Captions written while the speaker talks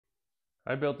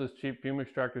I built this cheap fume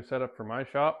extractor setup for my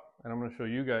shop, and I'm going to show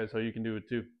you guys how you can do it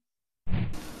too.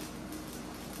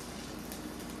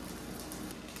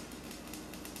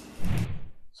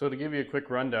 So to give you a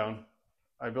quick rundown,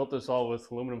 I built this all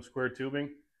with aluminum square tubing,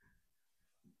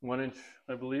 1 inch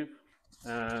I believe,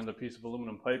 and a piece of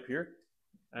aluminum pipe here.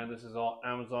 And this is all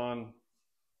Amazon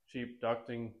cheap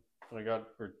ducting that I got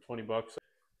for 20 bucks.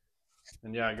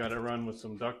 And yeah, I got it run with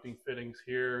some ducting fittings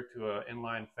here to an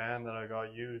inline fan that I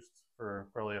got used for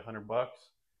probably 100 bucks.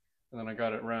 And then I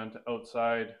got it run to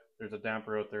outside. There's a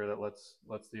damper out there that lets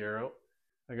the air out.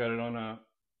 I got it on a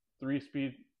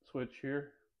 3-speed switch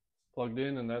here, plugged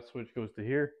in, and that switch goes to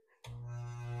here.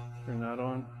 Turn that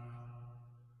on.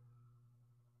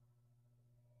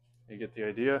 You get the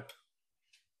idea.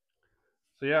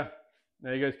 So yeah,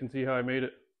 now you guys can see how I made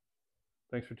it.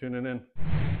 Thanks for tuning in.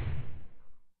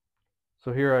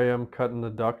 So here I am cutting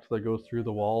the duct that goes through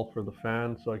the wall for the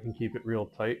fan so I can keep it real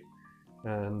tight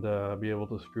and be able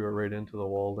to screw it right into the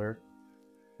wall there.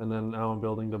 And then now I'm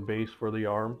building the base for the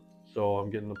arm. So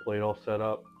I'm getting the plate all set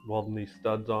up, welding these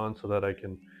studs on so that I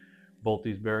can bolt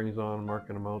these bearings on,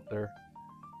 marking them out there.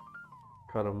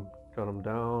 Cut them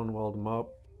down, weld them up.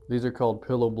 These are called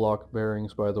pillow block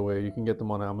bearings, by the way. You can get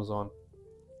them on Amazon.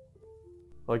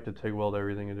 I like to TIG weld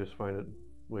everything and just find it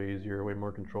way easier, way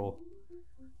more control.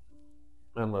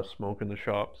 And less smoke in the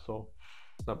shop, so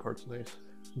that part's nice.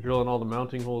 Drilling all the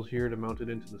mounting holes here to mount it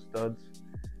into the studs.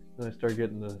 Then I start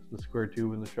getting the square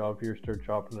tube in the shop here, start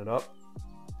chopping it up.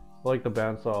 I like the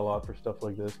bandsaw a lot for stuff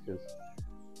like this because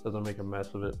it doesn't make a mess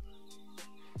of it.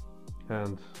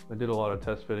 And I did a lot of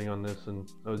test fitting on this,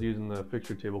 and I was using the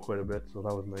fixture table quite a bit, so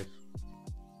that was nice.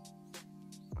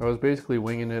 I was basically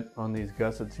winging it on these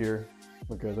gussets here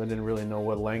because I didn't really know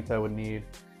what length I would need.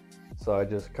 So I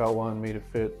just cut one, made it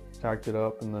fit, tacked it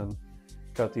up, and then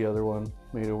cut the other one,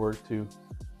 made it work too.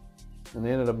 And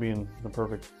they ended up being the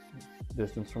perfect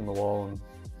distance from the wall, and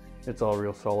it's all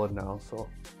real solid now. So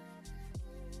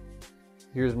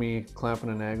here's me clamping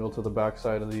an angle to the back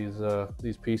side of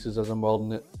these pieces as I'm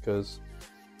welding it, because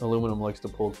aluminum likes to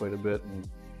pull quite a bit, and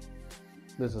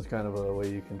this is kind of a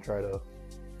way you can try to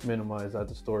minimize that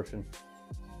distortion.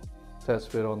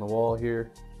 Test fit on the wall here,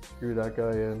 screw that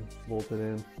guy in, bolt it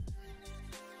in.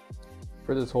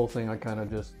 For this whole thing I kind of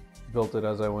just built it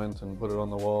as I went and put it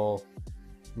on the wall,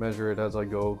 measure it as I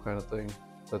go kind of thing.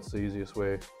 That's the easiest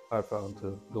way I found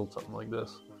to build something like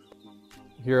this.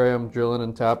 Here I am drilling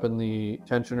and tapping the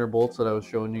tensioner bolts that I was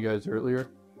showing you guys earlier.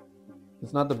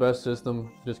 It's not the best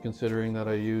system, just considering that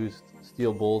I used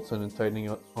steel bolts and tightening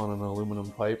up on an aluminum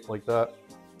pipe like that.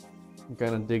 It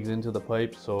kind of digs into the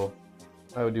pipe, so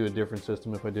I would do a different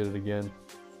system if I did it again.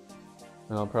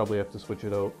 And I'll probably have to switch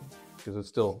it out because it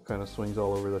still kind of swings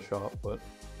all over the shop, but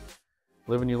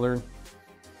live and you learn.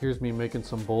 Here's me making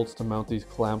some bolts to mount these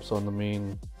clamps on the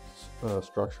main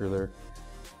structure there.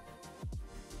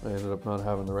 I ended up not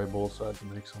having the right bolt side to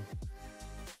make some.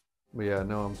 But yeah,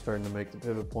 now I'm starting to make the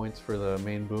pivot points for the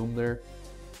main boom there.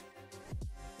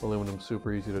 Aluminum's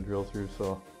super easy to drill through,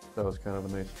 so that was kind of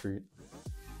a nice treat.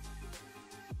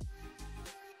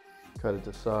 Cut it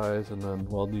to size and then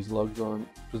weld these lugs on.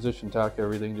 Position tack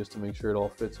everything just to make sure it all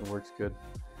fits and works good.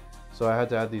 So I had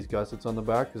to add these gussets on the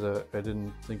back because I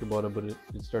didn't think about it, but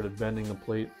it started bending the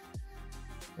plate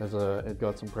as it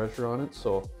got some pressure on it.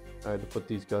 So I had to put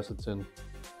these gussets in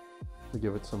to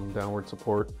give it some downward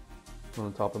support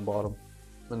on the top and bottom.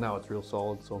 And now it's real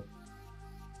solid. So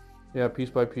yeah,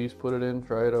 piece by piece, put it in,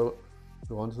 try it out,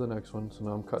 go on to the next one. So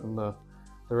now I'm cutting the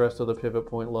rest of the pivot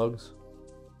point lugs,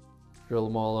 drill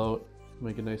them all out,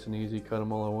 make it nice and easy, cut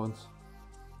them all at once.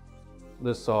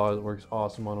 This saw works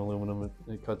awesome on aluminum.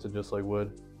 It cuts it just like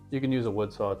wood. You can use a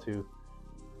wood saw too.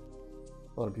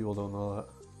 A lot of people don't know that.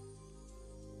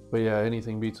 But yeah,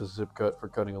 anything beats a zip cut for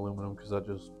cutting aluminum because that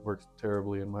just works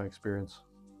terribly in my experience.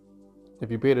 If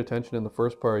you paid attention in the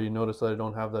first part, you notice that I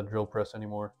don't have that drill press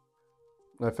anymore.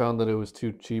 I found that it was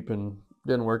too cheap and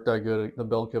didn't work that good. The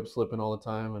belt kept slipping all the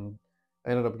time, and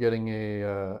I ended up getting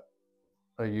a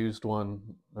used one,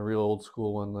 a real old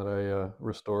school one that I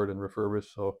restored and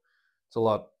refurbished, so it's a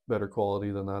lot better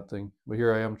quality than that thing. But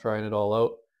here I am trying it all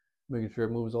out, making sure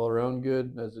it moves all around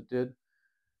good as it did.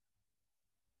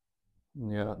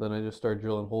 And yeah, then I just started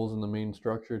drilling holes in the main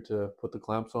structure to put the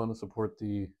clamps on to support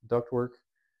the ductwork.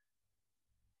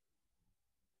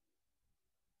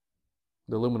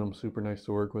 The aluminum's super nice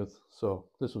to work with, so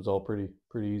this was all pretty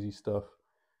easy stuff.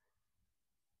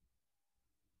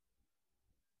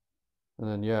 And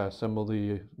then yeah, assemble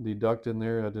the duct in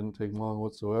there. That didn't take long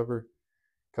whatsoever.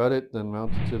 Cut it, then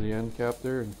mount it to the end cap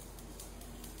there, and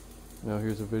now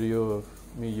here's a video of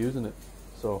me using it.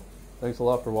 So thanks a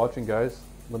lot for watching, guys.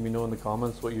 Let me know in the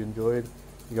comments what you enjoyed.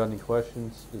 If you got any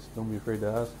questions, just don't be afraid to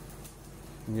ask.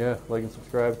 And yeah, like and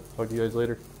subscribe. Talk to you guys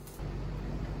later.